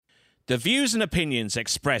The views and opinions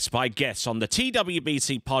expressed by guests on the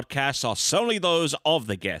TWBC podcast are solely those of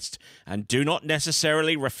the guest and do not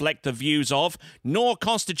necessarily reflect the views of, nor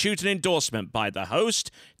constitute an endorsement by the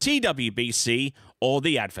host, TWBC, or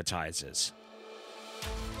the advertisers.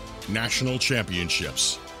 National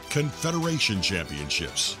championships, Confederation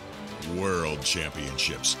championships, World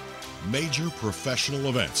championships, major professional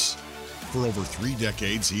events. For over 3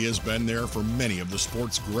 decades, he has been there for many of the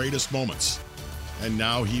sport's greatest moments. And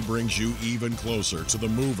now he brings you even closer to the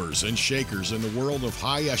movers and shakers in the world of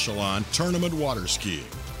high-echelon tournament water skiing.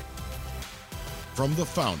 From the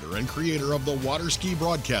founder and creator of the Water Ski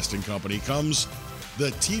Broadcasting Company comes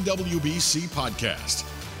the TWBC Podcast.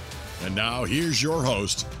 And now here's your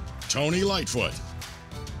host, Tony Lightfoot.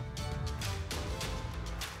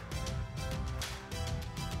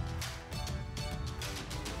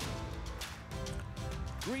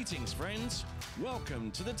 Greetings, friends.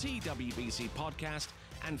 Welcome to the TWBC podcast,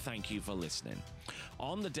 and thank you for listening.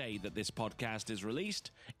 On the day that this podcast is released,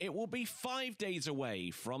 it will be 5 days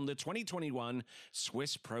away from the 2021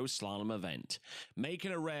 Swiss Pro Slalom event.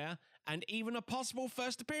 Making a rare and even a possible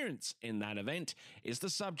first appearance in that event is the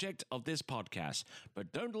subject of this podcast.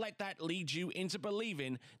 But don't let that lead you into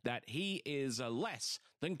believing that he is a less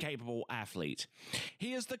than capable athlete.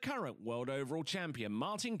 He is the current world overall champion,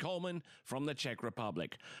 Martin Kolman from the Czech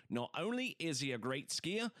Republic. Not only is he a great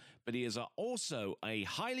skier, but he is also a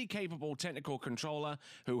highly capable technical controller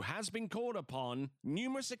who has been called upon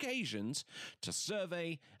numerous occasions to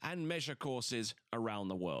survey and measure courses around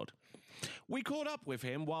the world. We caught up with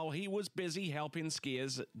him while he was busy helping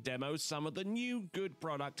skiers demo some of the new good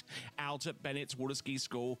product out at Bennett's Water Ski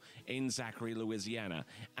School in Zachary, Louisiana,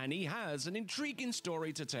 and he has an intriguing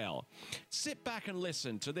story to tell. Sit back and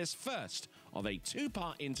listen to this first of a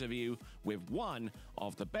 2-part interview with one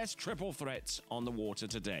of the best triple threats on the water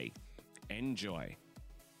today. Enjoy.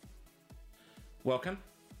 Welcome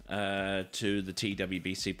to the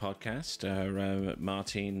TWBC podcast,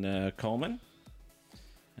 Martin Kolman.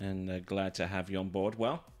 And glad to have you on board.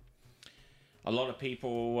 Well, a lot of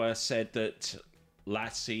people said that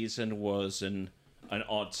last season was an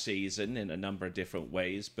odd season in a number of different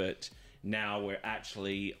ways, but now we're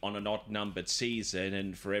actually on an odd-numbered season,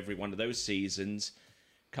 and for every one of those seasons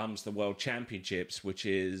comes the World Championships, which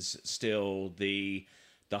is still the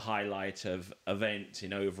highlight of event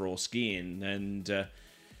in overall skiing. And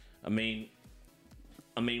I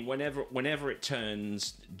mean, whenever it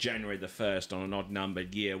turns January the 1st on an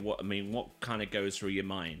odd-numbered year, what kind of goes through your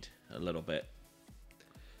mind a little bit?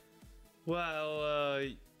 Well,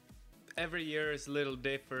 every year is a little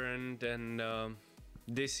different, and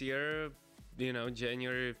this year,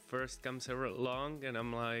 January 1st comes along, and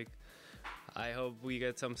I'm like, I hope we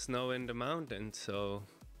get some snow in the mountains. So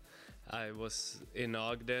I was in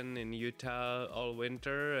Ogden in Utah all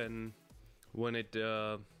winter, and wanted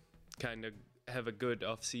to kind of have a good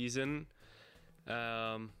off season.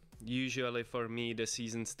 Usually for me the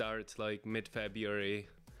season starts like mid-February,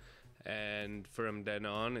 and from then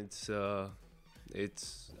on it's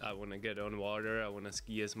I want to get on water, I want to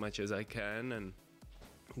ski as much as I can and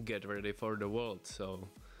get ready for the world. So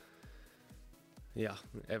yeah,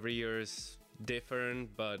 every year is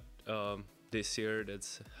different, but this year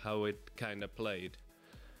that's how it kind of played.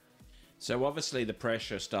 So obviously the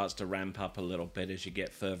pressure starts to ramp up a little bit as you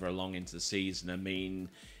get further along into the season. I mean,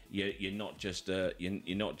 you're not just an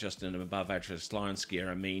above average slalom skier.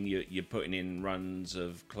 I mean, you're putting in runs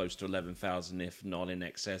of close to 11,000, if not in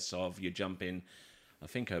excess of. You're jumping, I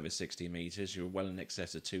think, over 60 meters. You're well in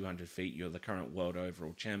excess of 200 feet. You're the current world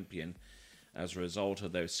overall champion as a result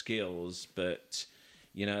of those skills. But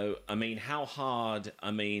how hard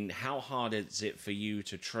is it for you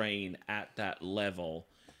to train at that level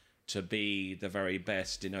to be the very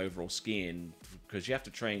best in overall skiing? Because you have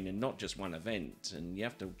to train in not just one event, and you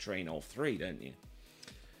have to train all three, don't you?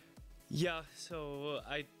 Yeah, so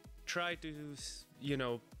I try to,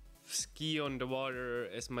 ski on the water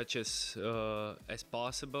as much as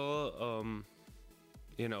possible.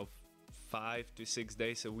 5 to 6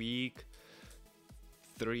 days a week,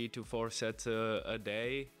 3 to 4 sets a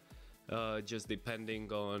day, just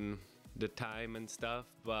depending on the time and stuff.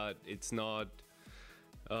 But it's not.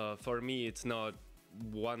 For me, it's not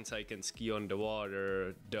once I can ski on the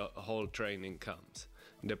water, the whole training comes.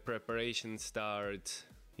 The preparation starts,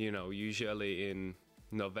 usually in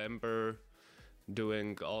November,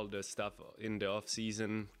 doing all the stuff in the off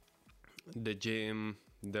season, the gym,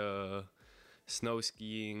 the snow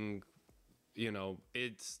skiing.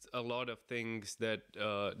 It's a lot of things that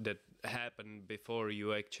happen before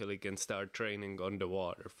you actually can start training on the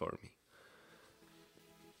water for me.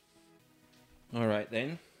 All right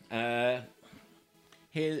then.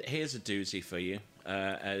 Here's a doozy for you.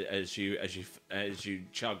 As you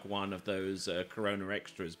chug one of those Corona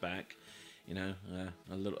Extras back, a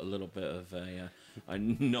little bit of a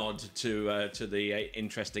nod to the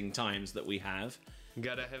interesting times that we have.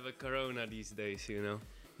 Gotta have a Corona these days,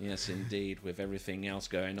 Yes, indeed, with everything else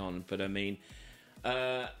going on. But I mean,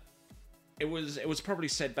 it was probably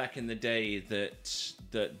said back in the day that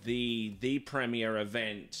the premier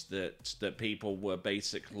event that people were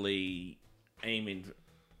basically aiming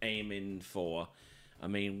for. I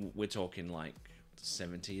mean, we're talking like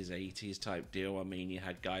 70s, 80s type deal. I mean, you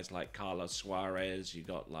had guys like Carlos Suarez, you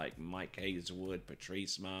got like Mike Hazelwood,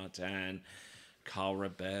 Patrice Martin, Carl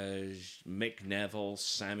Rebege, Mick Neville,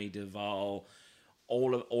 Sammy Duvall,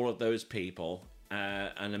 all of those people.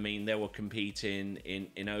 And I mean, they were competing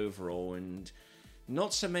in overall, and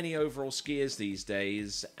not so many overall skiers these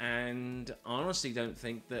days. And I honestly don't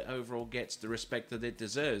think that overall gets the respect that it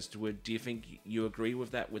deserves. Do you think you agree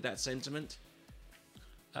with that sentiment?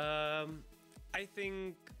 I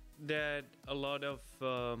think that a lot of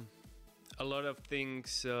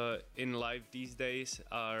things in life these days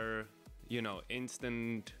are,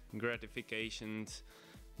 instant gratifications.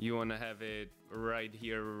 You want to have it right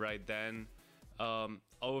here, right then.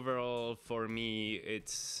 Overall, for me,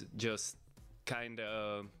 it's just kind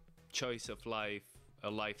of choice of life, a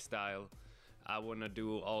lifestyle. I want to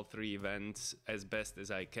do all three events as best as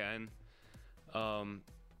I can.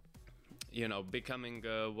 Becoming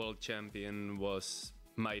a world champion was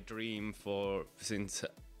my dream since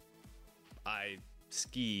I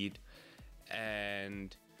skied,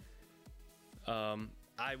 and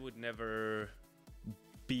I would never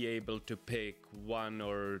be able to pick one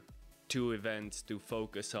or two events to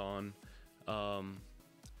focus on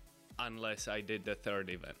unless I did the third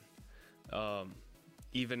event.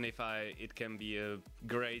 Even if it can be a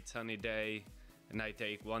great sunny day and I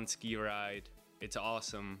take one ski ride, it's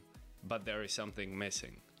awesome, but there is something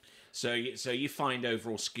missing. So you find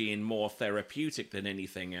overall skiing more therapeutic than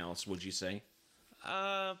anything else, would you say?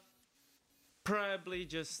 Probably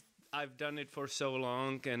just I've done it for so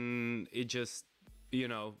long, and it just,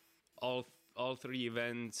 all three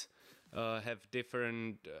events have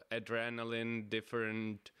different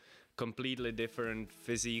adrenaline, completely different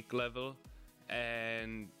physique level,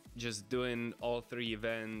 and just doing all three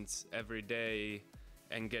events every day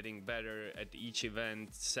and getting better at each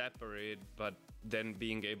event separate, but then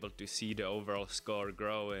being able to see the overall score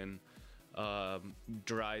growing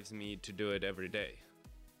drives me to do it every day.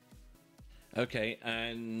 Okay,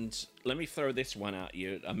 and let me throw this one at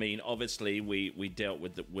you. I mean, obviously, we dealt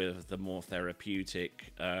with the more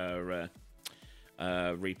therapeutic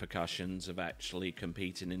repercussions of actually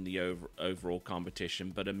competing in the overall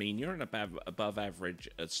competition. But I mean, you're an above average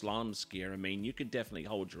slalom skier. I mean, you could definitely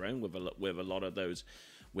hold your own with a lot of those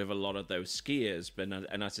skiers. But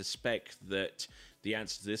and I suspect that the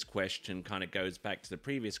answer to this question kind of goes back to the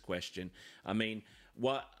previous question. I mean,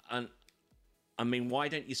 why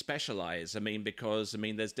don't you specialize? I mean, because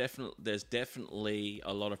there's definitely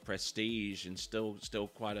a lot of prestige and still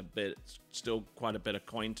quite a bit of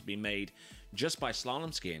coin to be made just by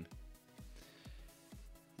slalom skiing.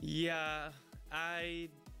 Yeah, I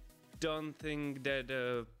don't think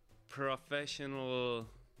that professional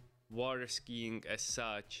water skiing as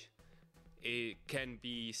such, it can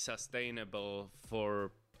be sustainable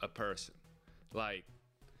for a person. Like,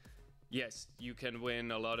 yes, you can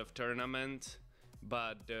win a lot of tournaments,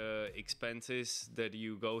 but the expenses that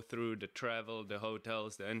you go through, the travel, the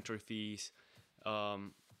hotels, the entry fees,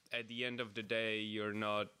 at the end of the day, you're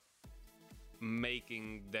not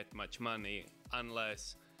making that much money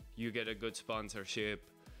unless you get a good sponsorship,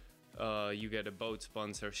 you get a boat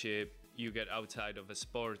sponsorship, you get outside of a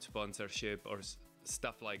sport sponsorship or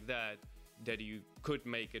stuff like that you could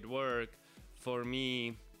make it work. For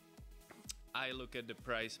me, I look at the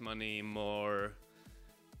prize money more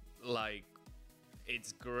like,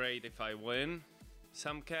 it's great if I win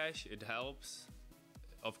some cash, it helps,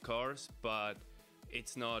 of course, but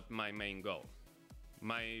it's not my main goal.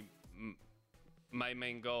 My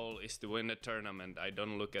main goal is to win a tournament. I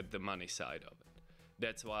don't look at the money side of it.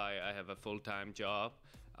 That's why I have a full-time job.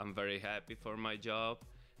 I'm very happy for my job,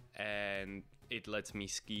 and it lets me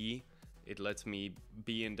ski. It lets me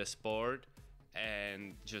be in the sport,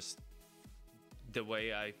 and just the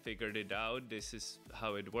way I figured it out, this is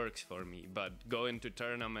how it works for me. But going to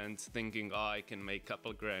tournaments thinking, I can make a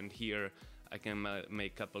couple grand here, I can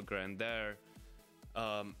make a couple grand there,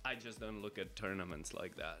 I just don't look at tournaments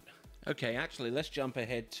like that. Okay, actually, let's jump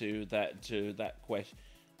ahead to that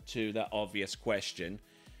obvious question.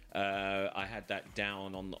 I had that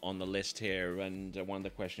down on the list here, and one of the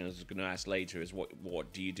questions I was going to ask later is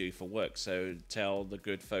what do you do for work? So tell the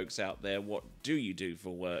good folks out there, what do you do for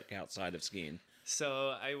work outside of skiing?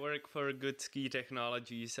 So I work for Good Ski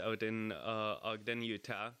Technologies out in Ogden,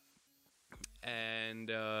 Utah,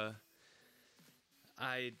 and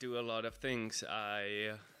I do a lot of things.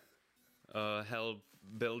 I help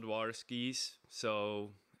build water skis. So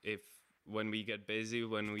when we get busy,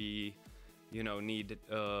 when we need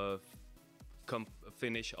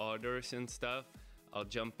finish orders and stuff, I'll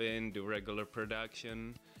jump in, do regular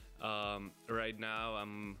production. Right now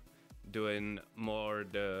I'm doing more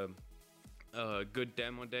the good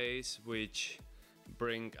demo days, which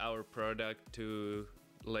bring our product to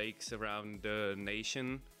lakes around the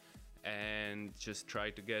nation and just try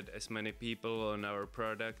to get as many people on our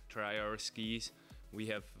product, try our skis. We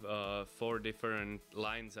have 4 different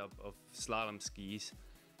lines of slalom skis,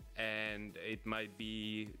 and it might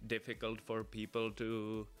be difficult for people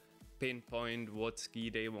to pinpoint what ski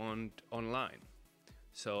they want online.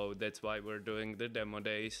 So that's why we're doing the demo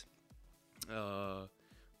days.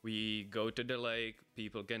 We go to the lake,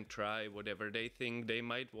 people can try whatever they think they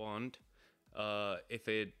might want. If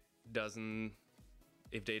they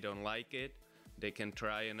don't like it, they can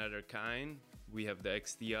try another kind. We have the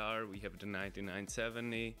XTR, we have the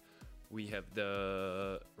 9970, we have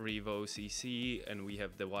the Revo CC, and we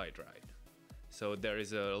have the Wide Ride. So there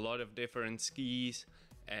is a lot of different skis,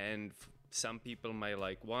 and some people might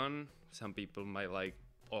like one, some people might like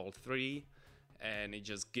all 3, and it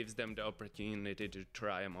just gives them the opportunity to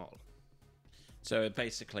try them all. So it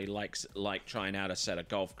basically like trying out a set of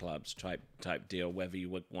golf clubs type deal, whether you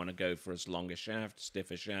would want to go for a longer shaft,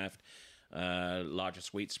 stiffer shaft, larger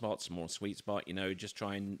sweet spot, small sweet spot, just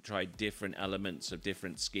try different elements of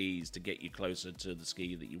different skis to get you closer to the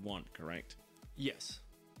ski that you want, correct? Yes.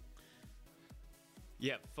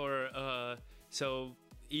 Yeah, so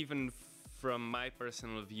even from my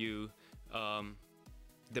personal view,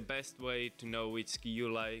 the best way to know which ski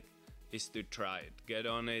you like is to try it. Get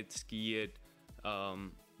on it, ski it.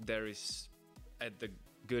 There is, at the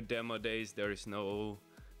good demo days, there is no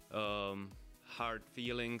hard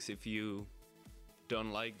feelings if you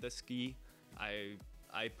don't like the ski.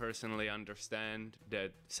 I personally understand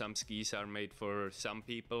that some skis are made for some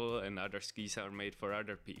people and other skis are made for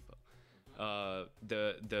other people.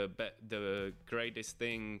 The greatest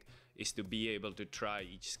thing is to be able to try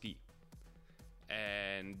each ski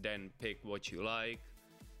and then pick what you like,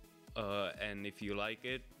 and if you like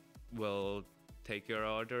it, we'll take your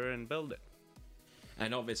order and build it.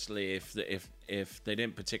 And obviously, if they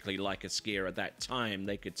didn't particularly like a skier at that time,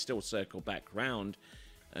 they could still circle back round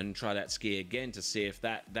and try that ski again to see if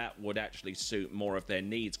that would actually suit more of their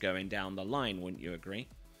needs going down the line. Wouldn't you agree?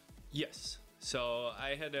 Yes. So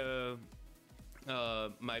I had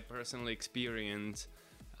my personal experience.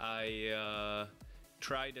 I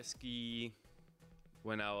tried a ski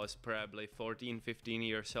when I was probably 14, 15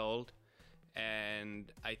 years old,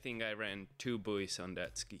 and I think I ran 2 buoys on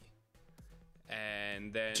that ski.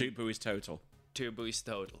 And then 2 buoys total. 2 buoys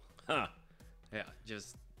total. Huh. Yeah,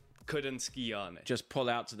 just couldn't ski on it. Just pull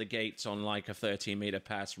out to the gates on like a 13-meter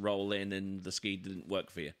pass, roll in, and the ski didn't work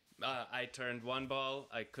for you. I turned one ball.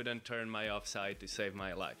 I couldn't turn my offside to save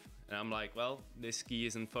my life. And I'm like, well, this ski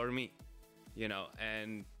isn't for me.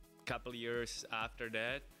 And a couple years after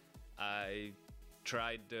that, I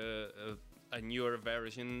tried a newer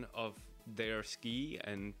version of their ski,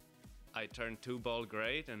 and I turned 2-ball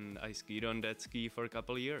great, and I skied on that ski for a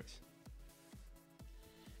couple of years.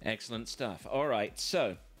 Excellent stuff. All right,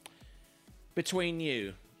 so between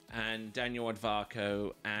you and Daniel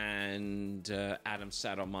Odvarko and Adam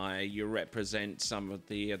Sadelmayer, you represent some of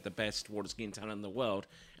the best water skiing talent in the world,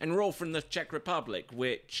 and we're all from the Czech Republic,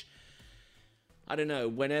 which, I don't know,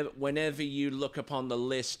 whenever you look upon the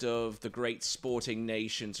list of the great sporting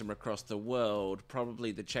nations from across the world,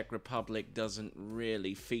 probably the Czech Republic doesn't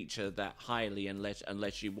really feature that highly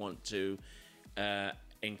unless you want to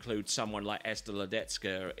include someone like Esther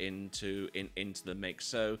Ledecka into the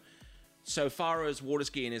mix. So far as water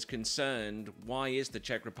skiing is concerned, why is the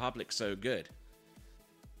Czech Republic so good?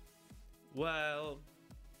 Well,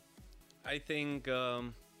 I think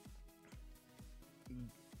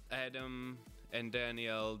Adam and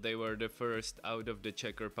Daniel, they were the first out of the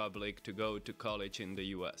Czech Republic to go to college in the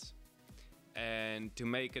US. And to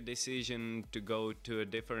make a decision to go to a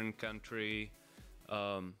different country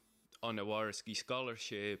on a water ski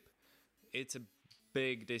scholarship, it's a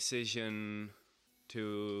big decision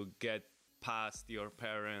to get past your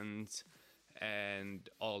parents and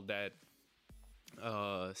all that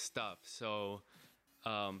stuff. So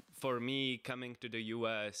for me, coming to the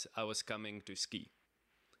US, I was coming to ski.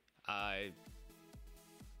 I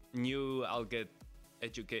knew I'll get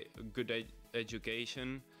good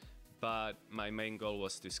education, but my main goal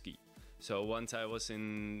was to ski. So once I was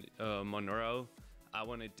in Monroe, I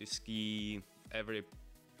wanted to ski every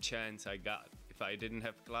chance I got. If I didn't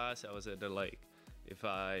have class, I was at the lake. If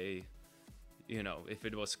if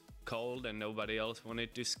it was cold and nobody else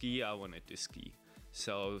wanted to ski, I wanted to ski.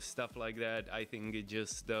 So stuff like that, I think it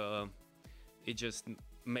just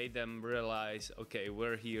made them realize, okay,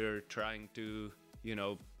 we're here trying to,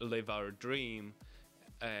 live our dream,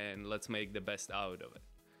 and let's make the best out of it.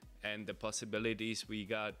 And the possibilities we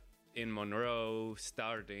got in Monroe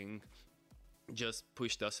starting just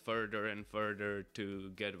pushed us further and further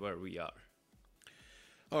to get where we are.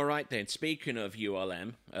 All right then, speaking of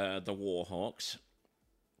ULM, the Warhawks,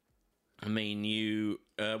 I mean,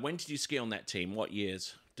 when did you ski on that team? What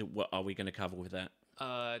years? What are we going to cover with that?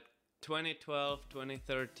 2012,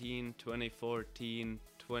 2013, 2014,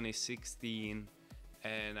 2016,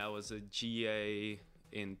 and I was a GA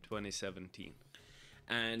in 2017.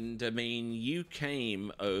 And I mean, you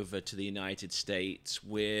came over to the United States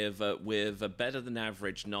with a better than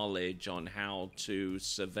average knowledge on how to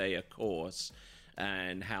survey a course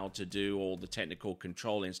and how to do all the technical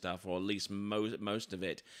controlling stuff, or at least most of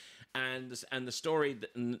it. And the story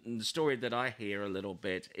that I hear a little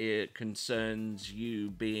bit, it concerns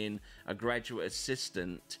you being a graduate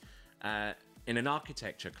assistant in an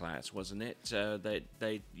architecture class, wasn't it?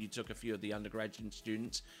 You took a few of the undergraduate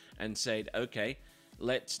students and said, okay,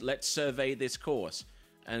 let's survey this course.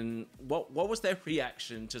 And what was their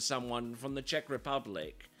reaction to someone from the Czech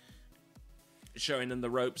Republic showing them the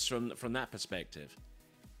ropes from that perspective?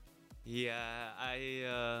 Yeah,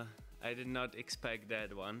 I did not expect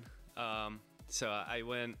that one. So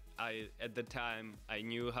at the time I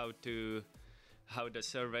knew how the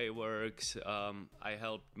survey works. I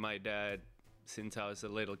helped my dad since I was a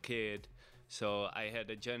little kid, so I had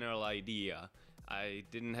a general idea. I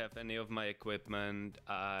didn't have any of my equipment.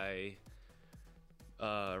 I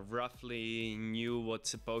roughly knew what's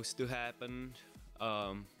supposed to happen,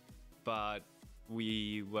 but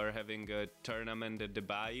we were having a tournament at the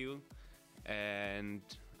Bayou, and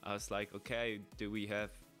I was like, okay, do we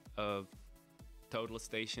have a total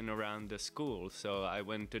station around the school? So I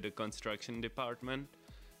went to the construction department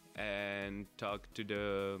and talked to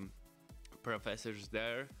the professors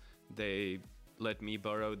there. They let me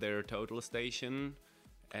borrow their total station.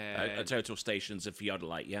 And a total station's a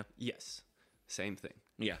theodolite, yeah? Yes, same thing.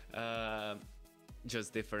 Yeah.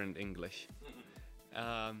 Just different English.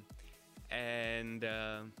 And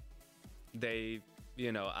they,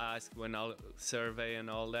 asked when I'll survey and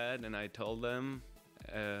all that, and I told them.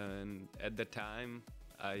 And at the time,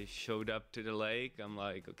 I showed up to the lake. I'm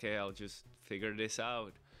like, okay, I'll just figure this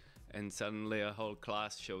out. And suddenly a whole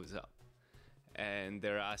class shows up. And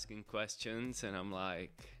they're asking questions, and I'm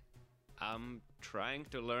like, I'm trying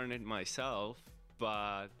to learn it myself,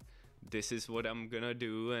 but this is what I'm gonna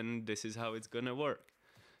do, and this is how it's gonna work.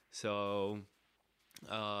 So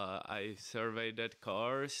I surveyed that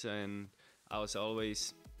course, and I was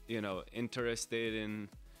always, interested in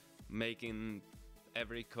making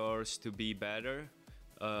every course to be better,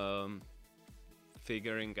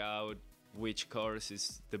 figuring out which course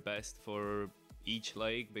is the best for each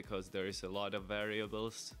lake, because there is a lot of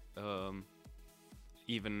variables.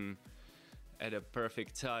 Even at a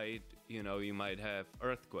perfect site, you might have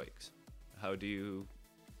earthquakes. How do you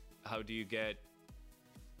get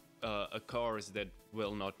a course that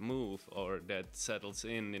will not move or that settles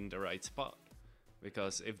in the right spot?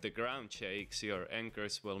 Because if the ground shakes, your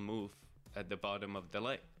anchors will move at the bottom of the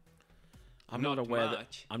lake. I'm not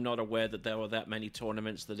aware that there were that many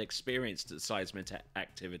tournaments that experienced seismic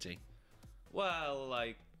activity. Well,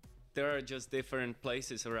 there are just different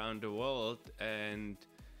places around the world, and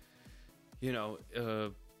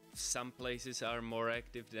some places are more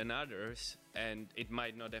active than others, and it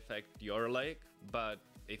might not affect your lake, but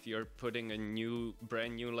if you're putting a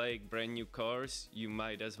brand new lake, brand new course, you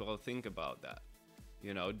might as well think about that.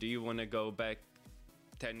 Do you want to go back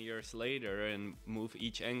 10 years later and move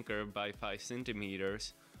each anchor by 5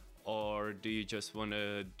 centimeters, or do you just want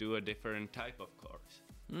to do a different type of course?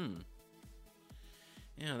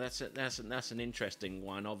 Yeah, that's an interesting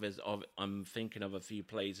one. I'm thinking of a few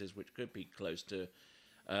places which could be close to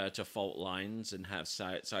fault lines and have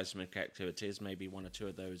seismic activities. Maybe one or two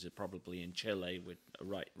of those are probably in Chile, with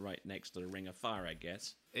right next to the Ring of Fire, I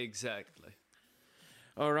guess. Exactly.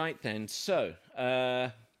 All right then. So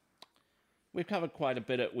we covered quite a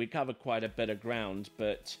bit of ground,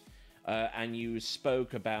 but and you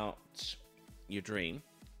spoke about your dream,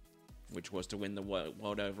 which was to win the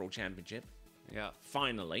World Overall Championship. Yeah.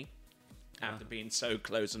 Finally. after being so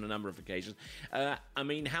close on a number of occasions. I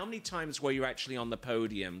mean, how many times were you actually on the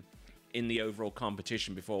podium in the overall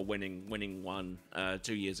competition before winning one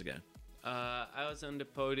 2 years ago? I was on the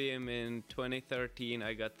podium in 2013.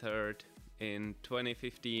 I got third. In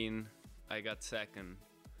 2015, I got second.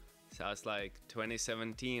 So I was like,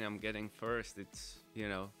 2017, I'm getting first. It's,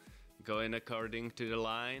 going according to the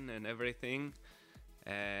line and everything.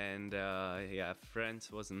 And yeah,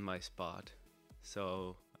 France wasn't my spot.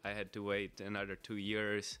 So I had to wait another 2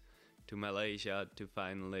 years to Malaysia to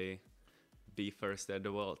finally be first at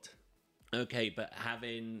the world. Okay, but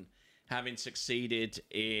having succeeded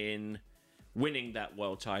in winning that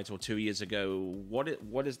world title 2 years ago, what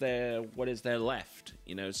is there left?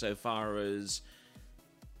 So far as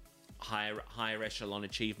higher echelon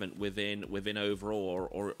achievement within overall,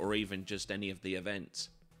 or even just any of the events.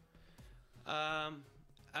 I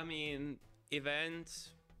mean, events,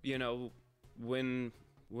 win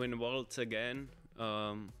worlds again.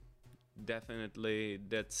 Definitely,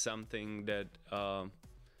 that's something that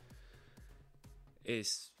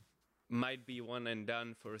might be one and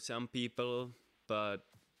done for some people, but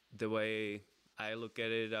the way I look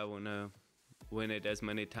at it, I want to win it as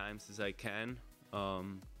many times as I can.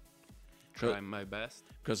 Try my best.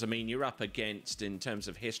 Because, I mean, you're up against, in terms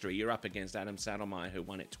of history, you're up against Adam Saddlemeyer, who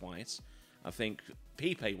won it twice. I think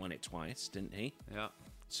Pipe won it twice, didn't he? Yeah.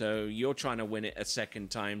 So you're trying to win it a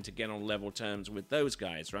second time to get on level terms with those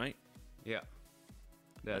guys, right? Yeah.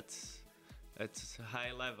 That's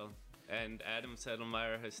high level. And Adam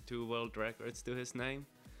Saddlemeyer has 2 world records to his name.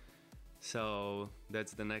 So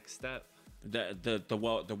that's the next step. The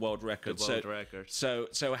world record. The world record. So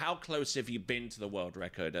how close have you been to the world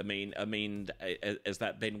record? I mean, has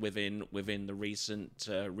that been within the recent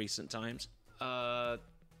times?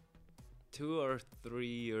 2 or 3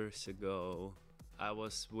 years ago, I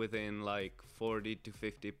was within like 40 to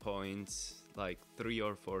 50 points like 3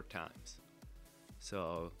 or 4 times.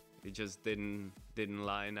 So it just didn't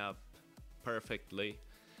line up perfectly,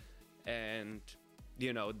 and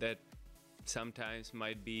that sometimes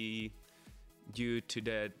might be due to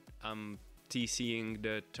that I'm TCing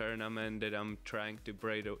the tournament that I'm trying to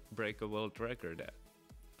break a world record at.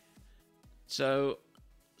 So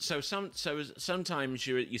sometimes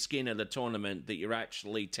you're skiing at a tournament that you're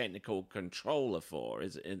actually technical controller for,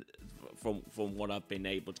 from what I've been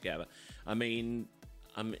able to gather. I mean,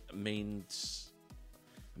 how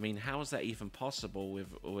is that even possible with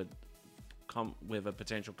a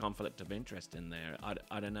potential conflict of interest in there?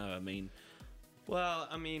 I don't know. I mean, well,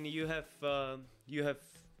 you have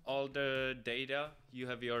all the data. You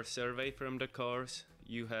have your survey from the course.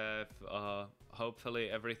 You have hopefully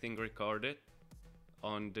everything recorded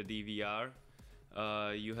on the DVR.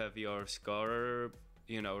 You have your scorer,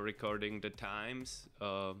 recording the times.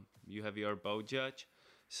 You have your bow judge.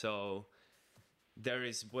 So there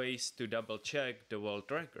is ways to double check the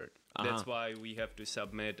world record. That's why we have to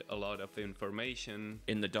submit a lot of information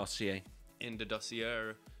in the dossier.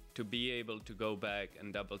 To be able to go back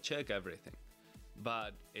and double check everything.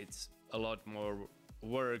 But it's a lot more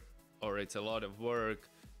work, or it's a lot of work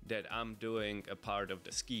that I'm doing a part of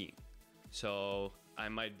the skiing. So I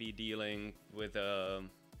might be dealing with a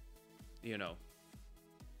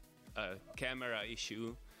camera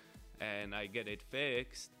issue, and I get it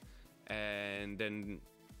fixed, and then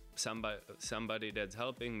somebody that's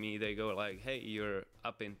helping me, they go like, hey, you're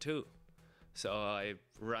up in 2. So I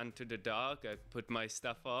run to the dock, I put my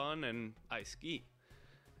stuff on, and I ski.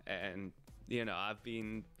 And I've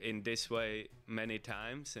been in this way many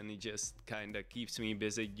times, and it just kind of keeps me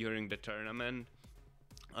busy during the tournament.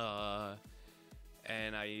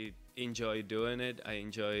 And I enjoy doing it. I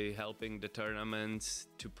enjoy helping the tournaments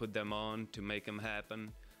to put them on, to make them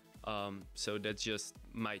happen. So that's just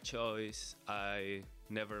my choice. I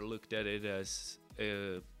never looked at it as,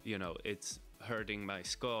 it's hurting my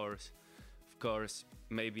scores. Of course,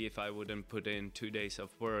 maybe if I wouldn't put in 2 days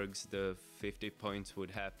of works, the 50 points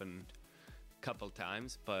would happen a couple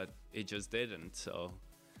times, but it just didn't. So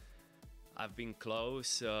I've been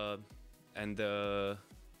close, and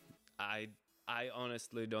I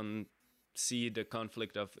honestly don't see the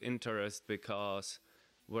conflict of interest, because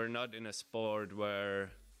we're not in a sport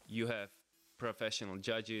where you have professional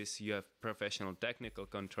judges, you have professional technical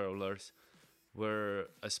controllers. We're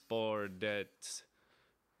a sport that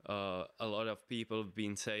a lot of people have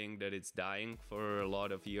been saying that it's dying for a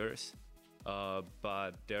lot of years,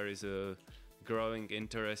 but there is a growing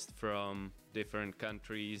interest from different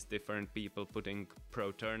countries, different people putting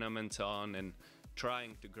pro tournaments on and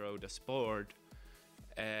trying to grow the sport.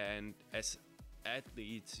 And as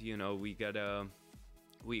athletes, we gotta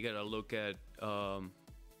look at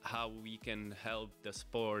how we can help the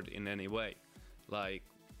sport in any way. Like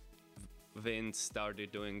Vince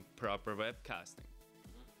started doing proper webcasting,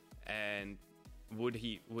 and would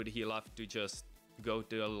he love to just go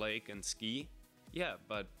to a lake and ski? Yeah,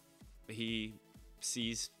 but he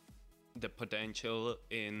sees the potential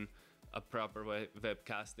in a proper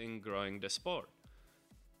webcasting growing the sport.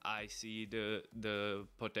 I see the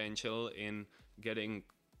potential in getting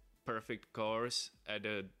perfect course at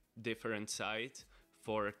a different site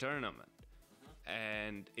for a tournament.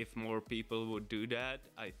 And if more people would do that,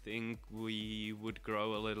 I think we would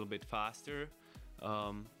grow a little bit faster.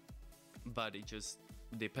 But it just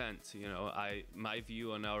depends, you know. My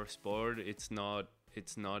view on our sport, it's not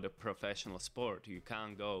a professional sport. You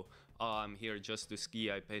can't go, oh, I'm here just to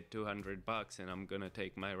ski. I paid $200 and I'm gonna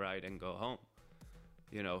take my ride and go home.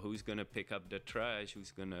 You know, who's gonna pick up the trash?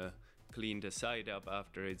 Who's gonna clean the site up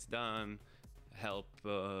after it's done? Help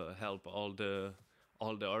all the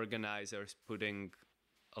organizers putting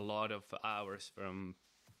a lot of hours from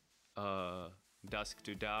dusk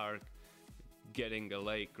to dark, getting a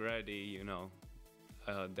lake ready. You know,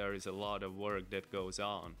 there is a lot of work that goes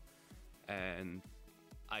on, and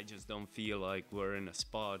I just don't feel like we're in a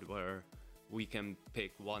spot where we can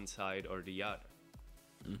pick one side or the other.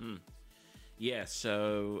 Mm-hmm. Yeah,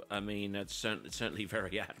 so I mean, it's certainly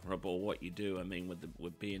very admirable what you do. I mean,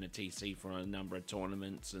 with being a TC for a number of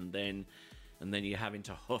tournaments, and then you're having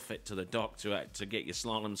to hoof it to the dock to get your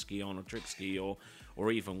slalom ski on or trick ski, or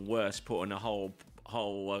even worse, putting a whole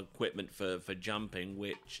equipment for jumping,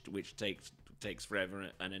 which takes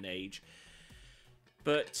forever and an age.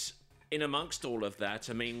 But in amongst all of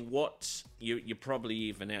that, I mean, what you probably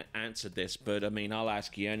even answered this, but I mean, I'll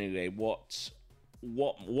ask you anyway. What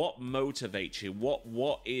motivates you?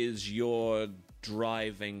 What is your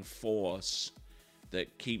driving force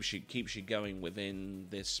that keeps you going within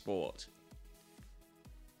this sport?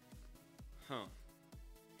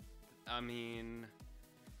 I mean,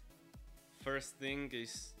 first thing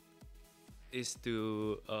is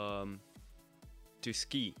to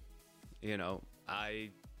ski. You know,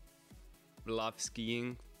 I love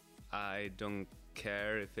skiing. I don't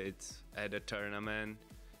care if it's at a tournament,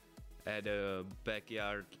 at a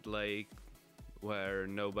backyard lake where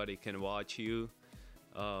nobody can watch you.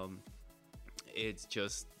 It's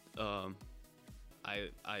just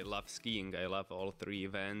I love skiing. I love all three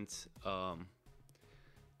events,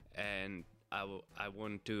 and I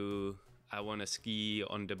want to ski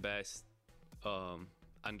on the best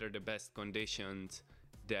under the best conditions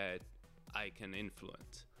that I can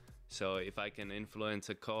influence. So if I can influence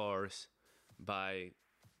a course by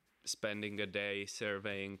spending a day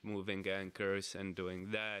surveying, moving anchors and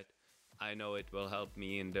doing that, I know it will help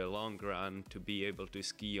me in the long run to be able to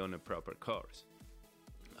ski on a proper course.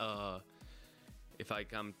 If I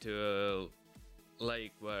come to a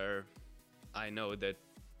lake where I know that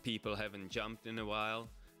people haven't jumped in a while,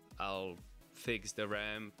 I'll fix the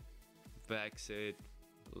ramp, wax it,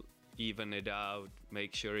 even it out,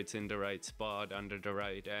 make sure it's in the right spot, under the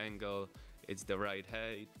right angle, it's the right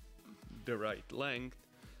height, the right length,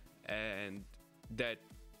 and that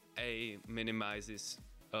minimizes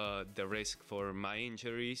the risk for my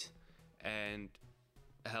injuries and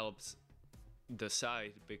helps the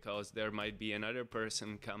site, because there might be another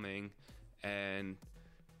person coming and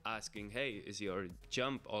asking, hey, is your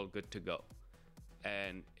jump all good to go?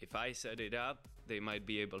 And if I set it up, they might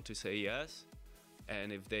be able to say yes,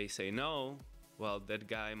 and if they say no, well, that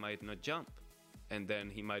guy might not jump, and then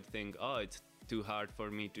he might think, oh, it's too hard for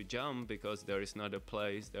me to jump because there is not a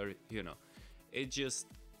place there, you know. It just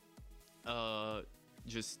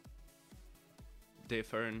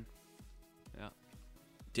different, yeah,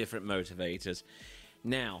 different motivators.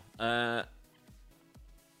 Now,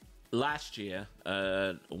 last year,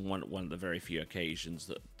 one of the very few occasions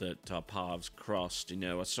that our paths crossed, you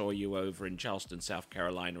know, I saw you over in Charleston, South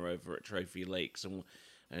Carolina, over at Trophy Lakes,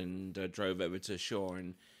 and drove over to shore,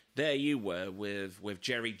 and there you were with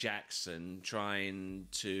Jerry Jackson trying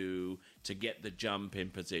to get the jump in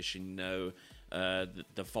position, you know,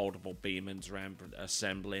 the foldable Beeman's ramp,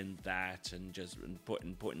 assembling that, and just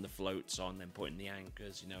putting the floats on, then putting the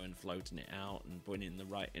anchors, you know, and floating it out and putting it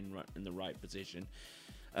in the right position.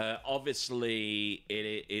 Obviously,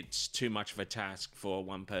 it's too much of a task for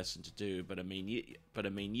one person to do, but I mean,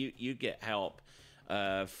 you get help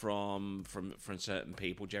from certain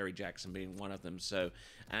people, Jerry Jackson being one of them. So,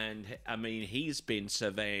 and I mean, he's been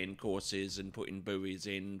surveying courses and putting buoys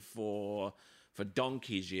in for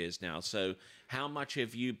donkey's years now. So how much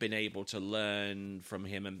have you been able to learn from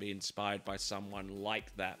him and be inspired by someone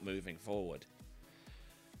like that moving forward?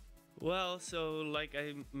 Well, so like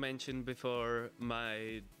I mentioned before,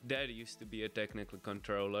 my dad used to be a technical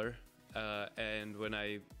controller, and when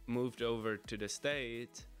I moved over to the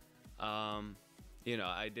States, I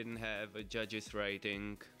didn't have a judge's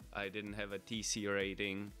rating, I didn't have a TC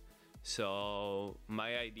rating, so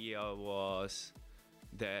my idea was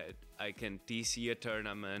that I can TC a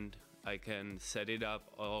tournament, I can set it up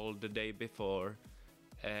all the day before,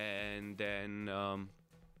 and then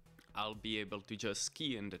I'll be able to just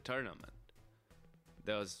ski in the tournament.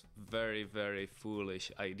 That was very, very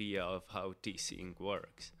foolish idea of how TCing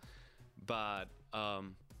works. But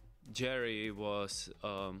Jerry was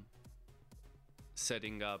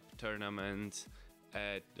setting up tournaments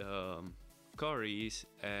at Corey's,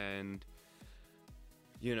 and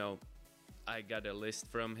I got a list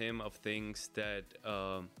from him of things that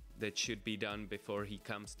that should be done before he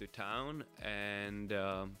comes to town, and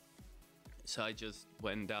so I just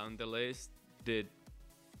went down the list, did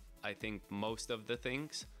I think most of the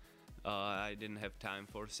things. I didn't have time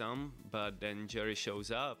for some, but then Jerry shows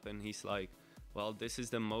up and he's like, well, this is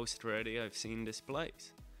the most ready I've seen this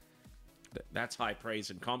place. That's high praise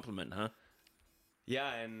and compliment, huh?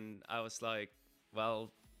 Yeah, and I was like,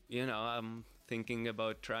 well, I'm thinking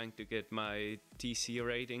about trying to get my TC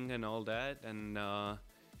rating and all that, and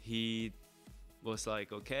he was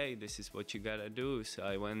like, okay, this is what you gotta do. So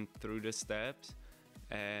I went through the steps,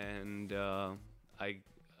 and I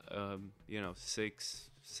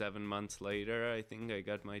 6-7 months later, I think I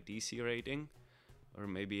got my TC rating, or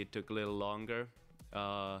maybe it took a little longer,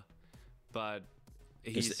 but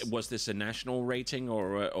was this a national rating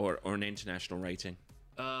or an international rating?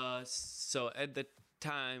 So at the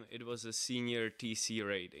time it was a senior TC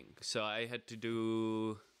rating, so I had to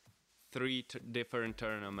do 3 different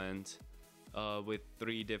tournaments with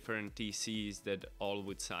 3 different TCs that all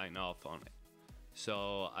would sign off on it.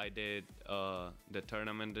 So I did the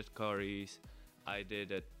tournament at Corey's, I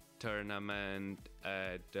did a tournament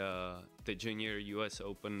at the Junior US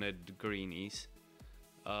Open at Greenies,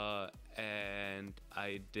 and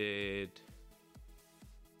I did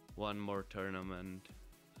one more tournament.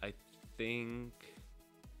 I think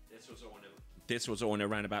this was on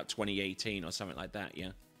around about 2018 or something like that,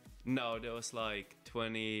 yeah? No, that was like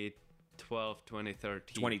 2012,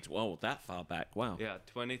 2013. Oh, that far back, wow. Yeah,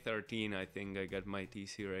 2013, I think I got my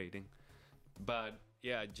TC rating. But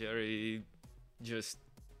yeah, Jerry just,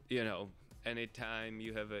 anytime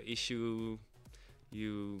you have an issue,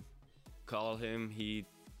 you call him, he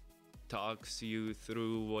talks you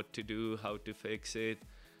through what to do, how to fix it.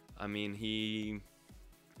 I mean, he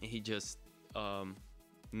just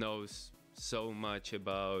knows so much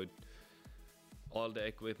about all the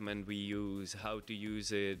equipment we use, how to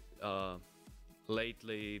use it.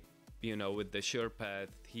 Lately, with the SurePath,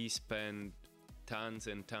 he spent tons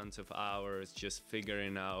and tons of hours just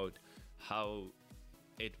figuring out how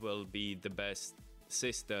it will be the best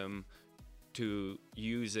system to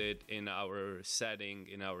use it in our setting,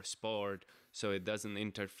 in our sport, so it doesn't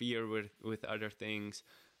interfere with other things.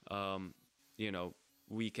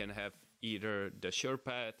 We can have either the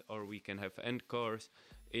SurePath or we can have end course.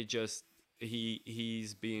 It just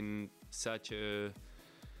he's been such a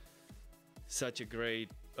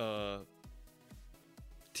great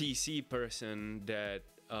TC person that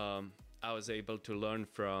I was able to learn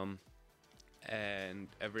from, and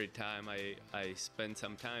every time I spend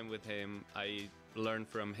some time with him, I learn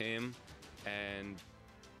from him, and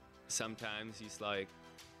sometimes he's like,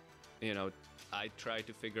 I try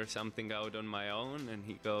to figure something out on my own, and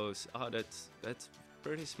he goes, oh, that's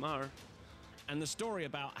pretty smart. And the story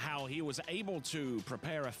about how he was able to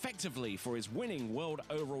prepare effectively for his winning World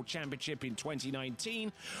Overall Championship in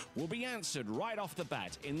 2019 will be answered right off the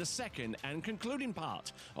bat in the second and concluding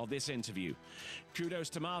part of this interview. Kudos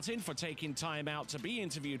to Martin for taking time out to be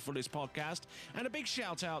interviewed for this podcast, and a big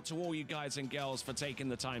shout out to all you guys and girls for taking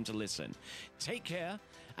the time to listen. Take care,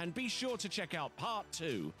 and be sure to check out part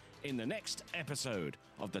 2 in the next episode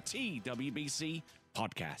of the TWBC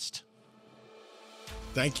podcast.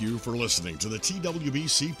 Thank you for listening to the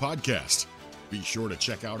TWBC podcast. Be sure to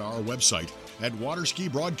check out our website at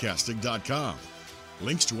waterskibroadcasting.com.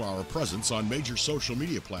 Links to our presence on major social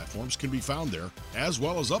media platforms can be found there, as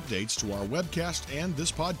well as updates to our webcast and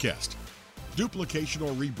this podcast. Duplication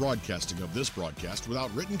or rebroadcasting of this broadcast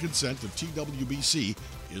without written consent of TWBC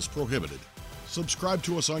is prohibited. Subscribe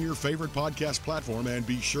to us on your favorite podcast platform, and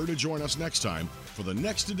be sure to join us next time for the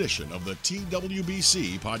next edition of the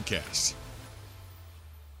TWBC podcast.